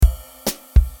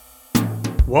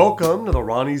Welcome to the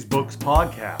Ronnie's Books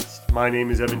podcast. My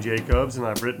name is Evan Jacobs, and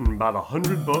I've written about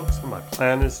 100 books, and my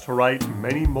plan is to write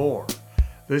many more.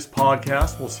 This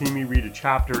podcast will see me read a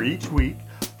chapter each week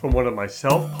from one of my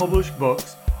self-published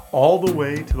books all the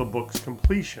way to the book's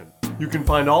completion. You can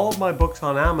find all of my books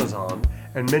on Amazon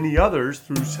and many others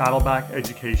through Saddleback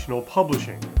Educational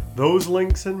Publishing. Those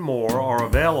links and more are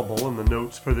available in the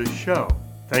notes for this show.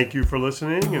 Thank you for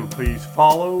listening, and please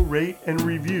follow, rate, and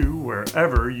review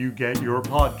wherever you get your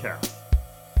podcasts.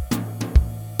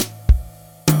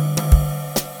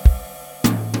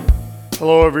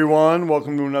 Hello everyone,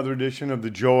 welcome to another edition of The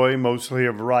Joy Mostly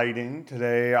of Writing.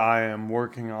 Today I am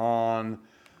working on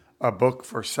a book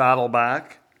for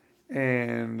Saddleback,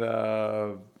 and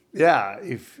let's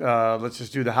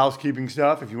just do the housekeeping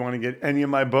stuff. If you want to get any of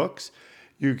my books,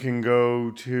 you can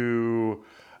go to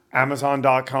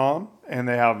Amazon.com, and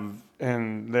they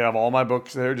have all my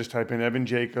books there. Just type in Evan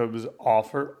Jacobs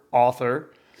author.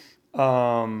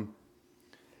 And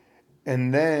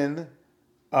then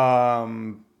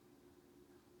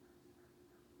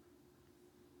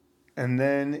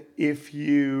if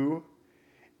you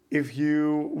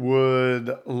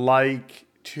would like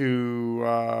to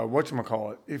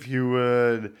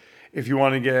if you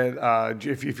want to get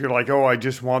if you're like, oh, I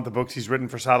just want the books he's written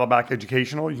for Saddleback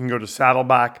Educational, you can go to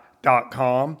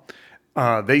saddleback.com.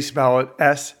 They spell it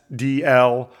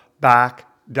SDL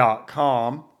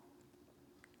back.com,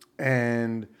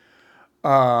 and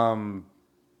that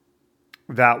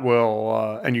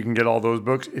will and you can get all those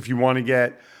books. If you want to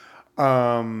get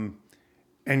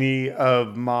any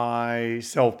of my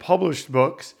self-published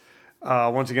books,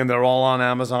 once again, they're all on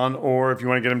Amazon, or if you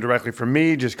want to get them directly from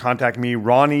me, just contact me,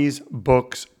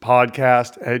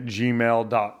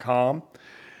 ronniesbookspodcast@gmail.com.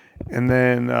 And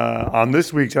then on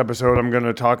this week's episode, I'm going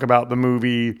to talk about the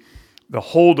movie The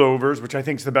Holdovers, which I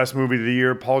think is the best movie of the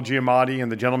year. Paul Giamatti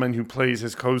and the gentleman who plays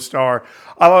his co-star.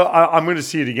 I'm going to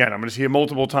see it again. I'm going to see it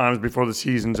multiple times before the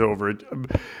season's over.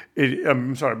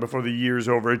 Before the year's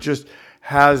over. It just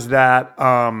has that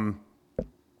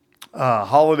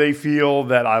holiday feel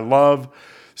that I love.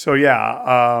 So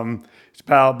it's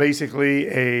about basically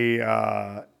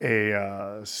a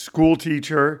school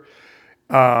teacher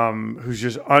who's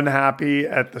just unhappy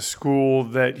at the school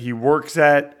that he works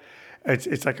at.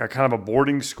 It's like a kind of a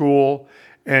boarding school,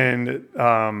 and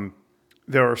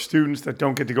there are students that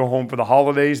don't get to go home for the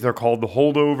holidays. They're called the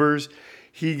holdovers.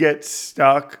 He gets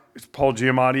stuck. It's Paul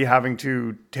Giamatti having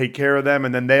to take care of them,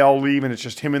 and then they all leave, and it's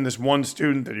just him and this one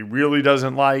student that he really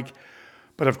doesn't like.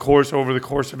 But of course, over the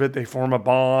course of it, they form a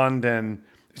bond, and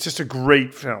it's just a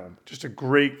great film. Just a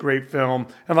great, great film.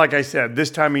 And like I said, this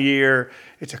time of year,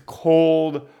 it's a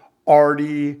cold,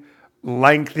 arty,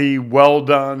 lengthy, well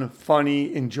done,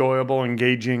 funny, enjoyable,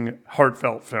 engaging,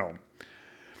 heartfelt film.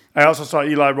 I also saw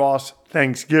Eli Roth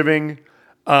Thanksgiving.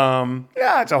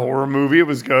 It's a horror movie. It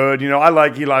was good. I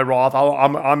like Eli Roth.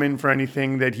 I'm in for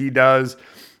anything that he does.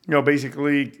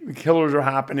 Basically, killings are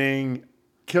happening,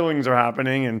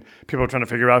 and people are trying to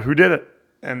figure out who did it.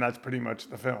 And that's pretty much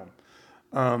the film.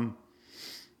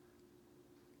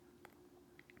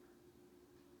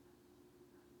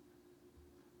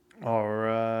 All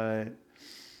right.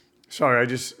 Sorry, I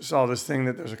just saw this thing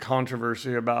that there's a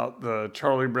controversy about the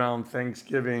Charlie Brown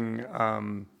Thanksgiving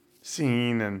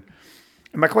scene. And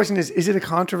my question is it a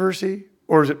controversy,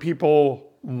 or is it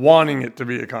people wanting it to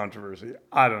be a controversy?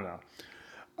 I don't know.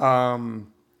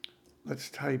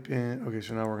 Let's type in. Okay,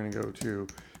 so now we're going to go to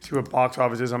see what box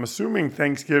office is. I'm assuming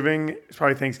Thanksgiving. It's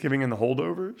probably Thanksgiving and the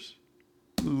Holdovers.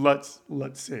 Let's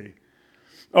see.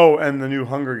 Oh, and the new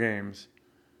Hunger Games.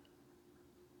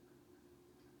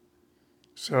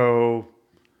 So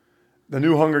the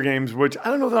new Hunger Games, which I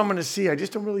don't know that I'm going to see. I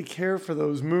just don't really care for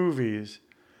those movies.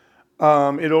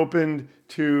 It opened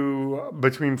to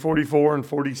between 44 and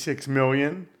 46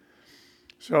 million.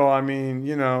 So, I mean,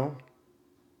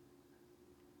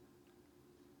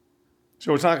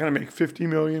 so it's not going to make 50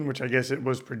 million, which I guess it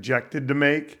was projected to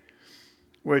make.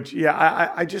 Which,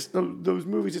 I just, those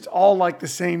movies, it's all like the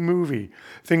same movie.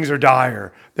 Things are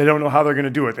dire. They don't know how they're going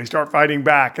to do it. They start fighting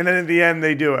back. And then at the end,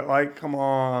 they do it. Like, come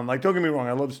on. Like, don't get me wrong.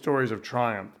 I love stories of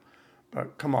triumph.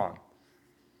 But come on.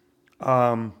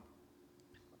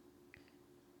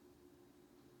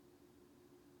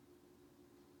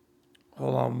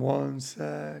 Hold on one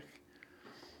sec.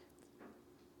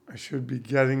 I should be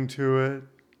getting to it.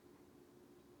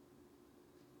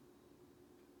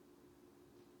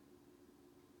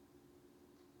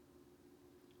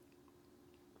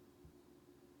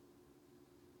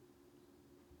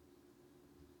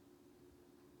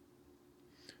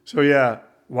 So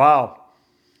wow.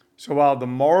 So while the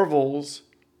Marvels,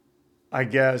 I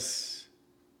guess,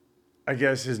 I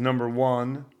guess, is number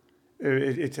one.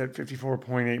 It's at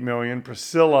 54.8 million.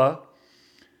 Priscilla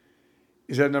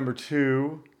is at number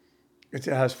two. It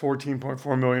has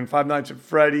 14.4 million. Five Nights at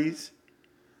Freddy's.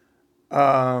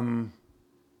 Um,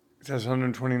 it has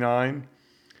 129.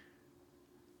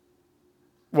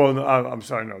 Well, no, I'm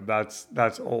sorry. No,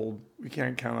 that's old. We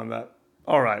can't count on that.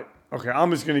 All right. Okay.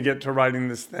 I'm just gonna get to writing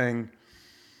this thing.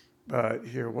 But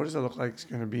here, what does it look like? It's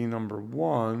gonna be number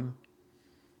one.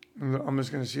 I'm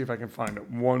just gonna see if I can find it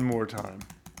one more time.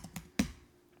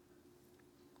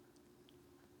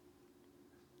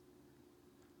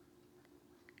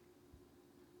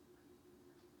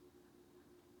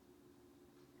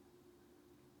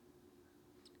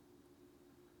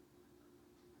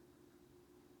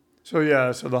 So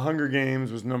yeah, so the Hunger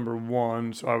Games was number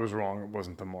one. So I was wrong. It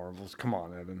wasn't the Marvels. Come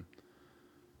on, Evan.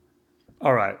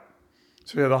 All right.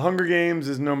 So yeah, the Hunger Games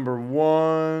is number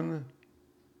one,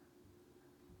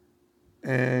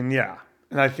 and yeah,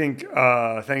 and I think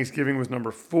Thanksgiving was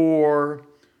number four,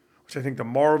 which I think the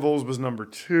Marvels was number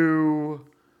two.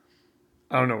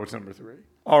 I don't know what's number three.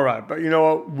 All right, but you know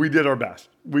what? We did our best.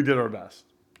 We did our best.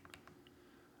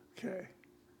 Okay,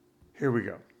 here we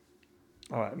go.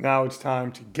 All right, now it's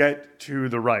time to get to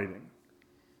the writing.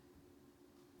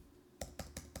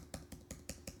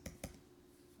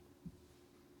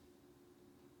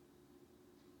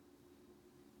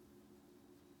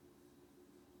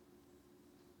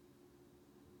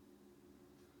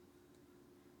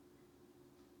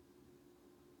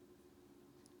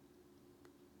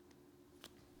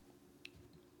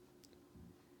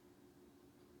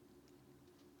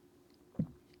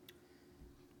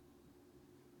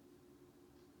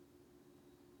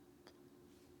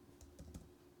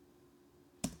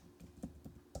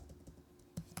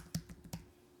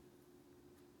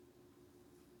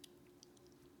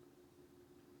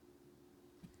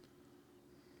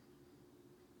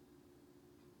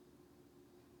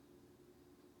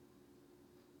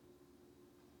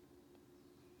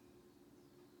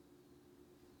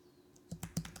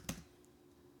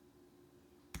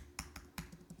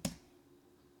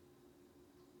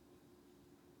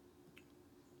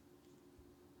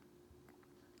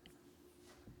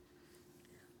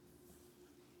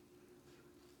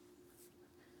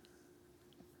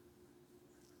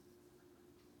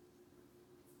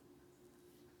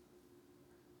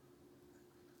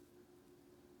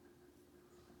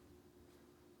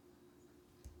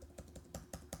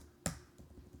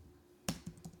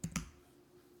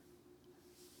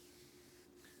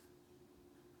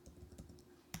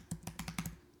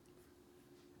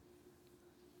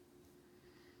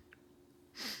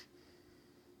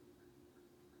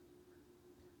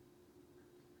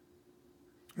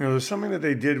 You know, there's something that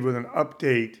they did with an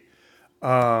update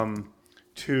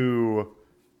to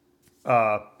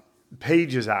uh,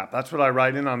 Pages app. That's what I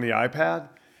write in on the iPad,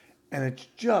 and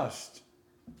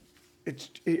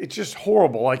it's just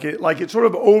horrible. Like it sort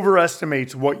of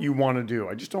overestimates what you want to do.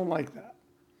 I just don't like that.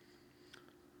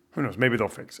 Who knows? Maybe they'll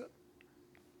fix it.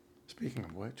 Speaking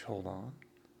of which, hold on.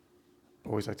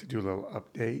 Always like to do a little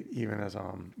update even as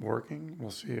I'm working. We'll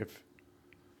see if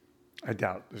I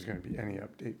doubt there's going to be any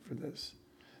update for this.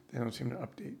 They don't seem to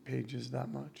update Pages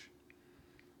that much.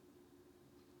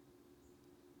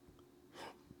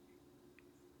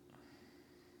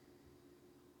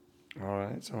 All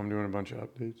right, so I'm doing a bunch of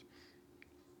updates.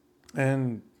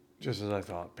 And just as I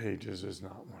thought, Pages is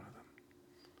not one of them.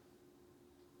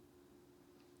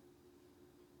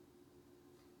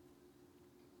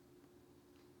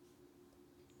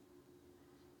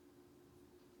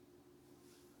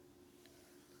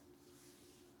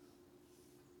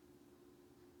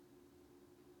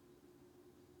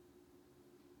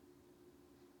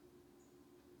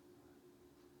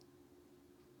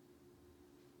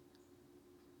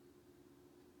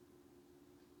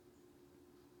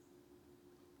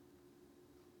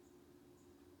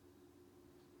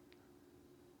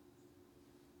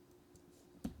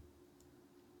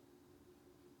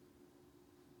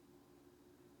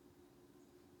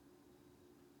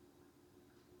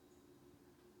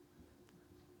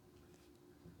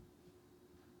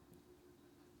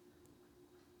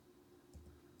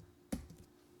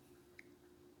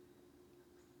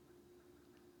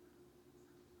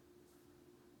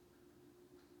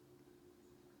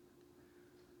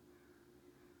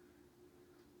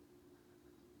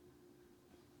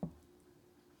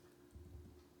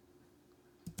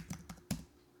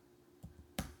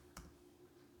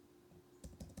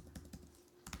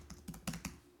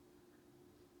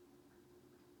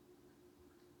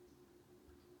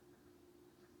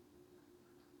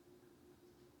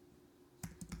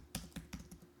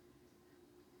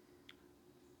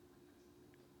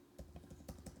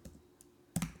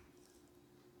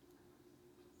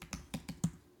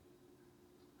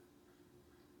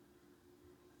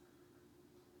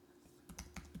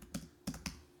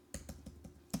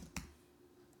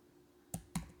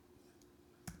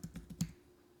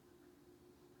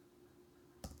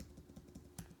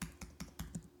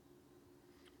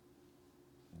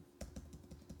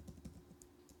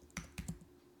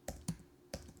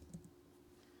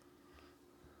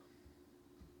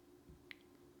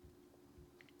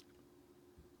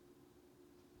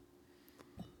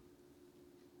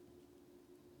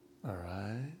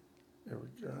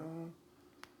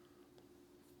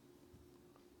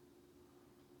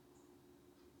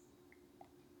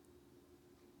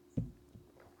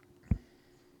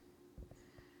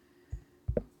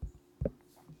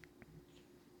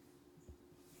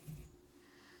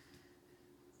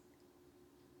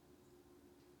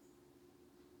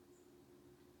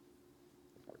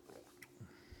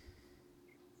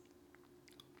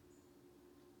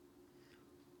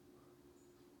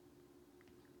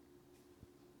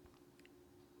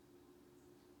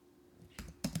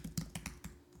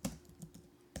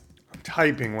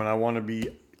 typing when I want to be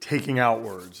taking out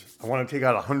words. I want to take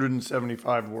out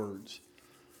 175 words.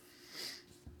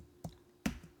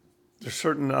 There's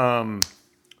certain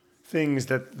things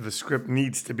that the script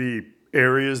needs to be,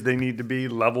 areas they need to be,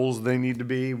 levels they need to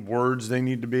be, words they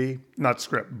need to be. Not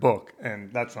script, book.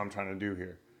 And that's what I'm trying to do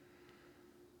here.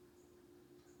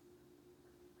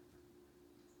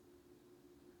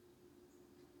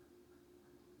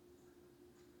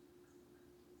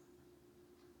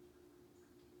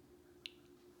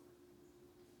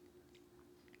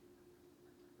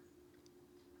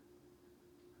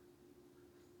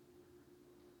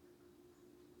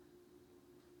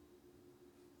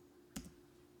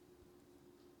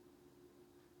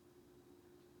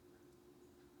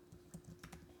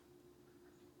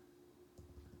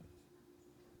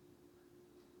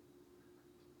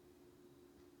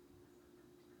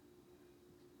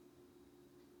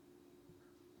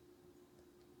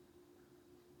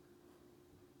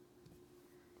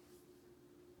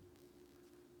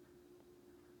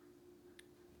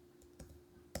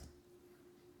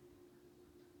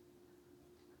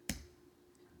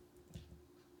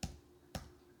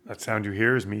 That sound you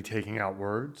hear is me taking out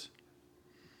words.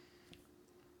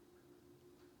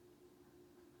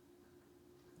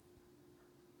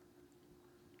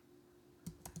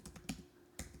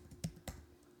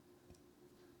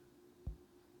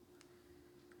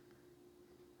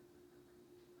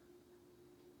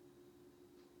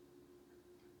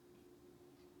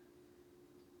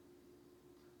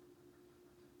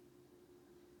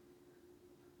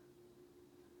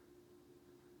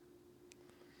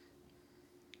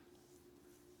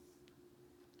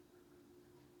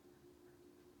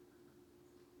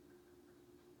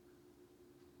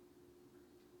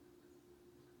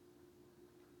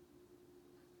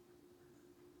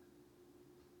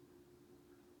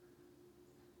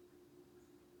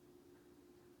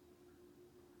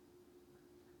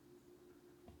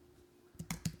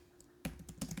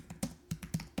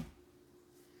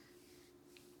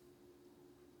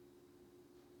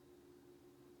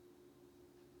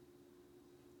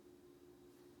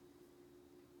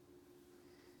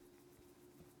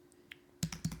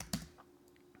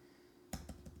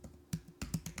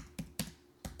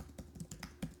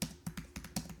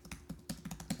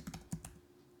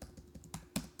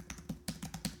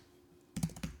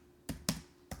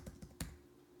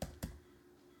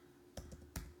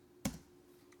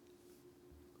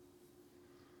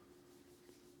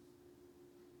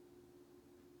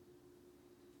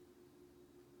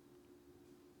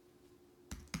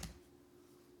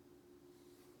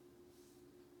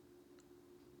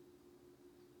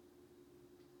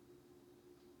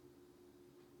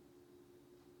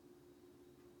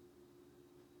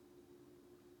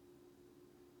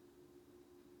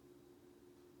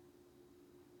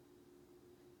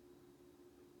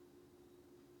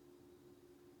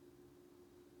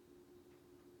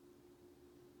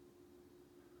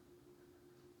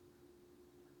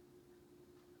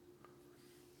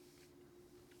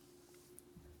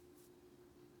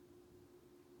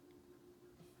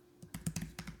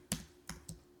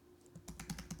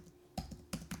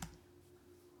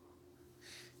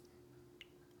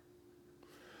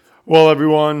 Well,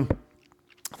 everyone,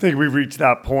 I think we've reached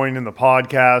that point in the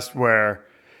podcast where,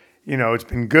 it's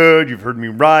been good. You've heard me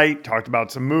write, talked about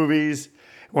some movies.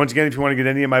 Once again, if you want to get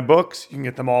any of my books, you can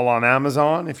get them all on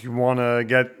Amazon. If you want to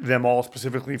get them all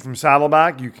specifically from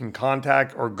Saddleback, you can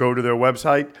contact or go to their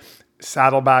website,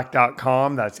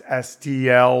 saddleback.com. That's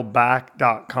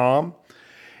STLback.com.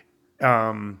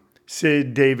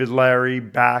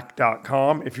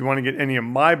 SidDavidLarryBack.com. If you want to get any of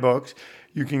my books,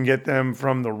 you can get them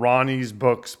from the Ronnie's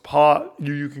Books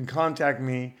You can contact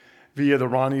me via the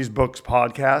Ronnie's Books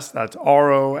podcast. That's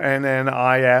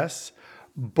RONNIS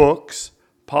Books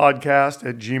podcast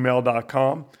at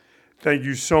gmail.com. Thank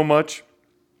you so much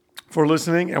for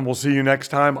listening, and we'll see you next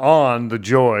time on The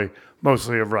Joy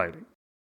Mostly of Writing.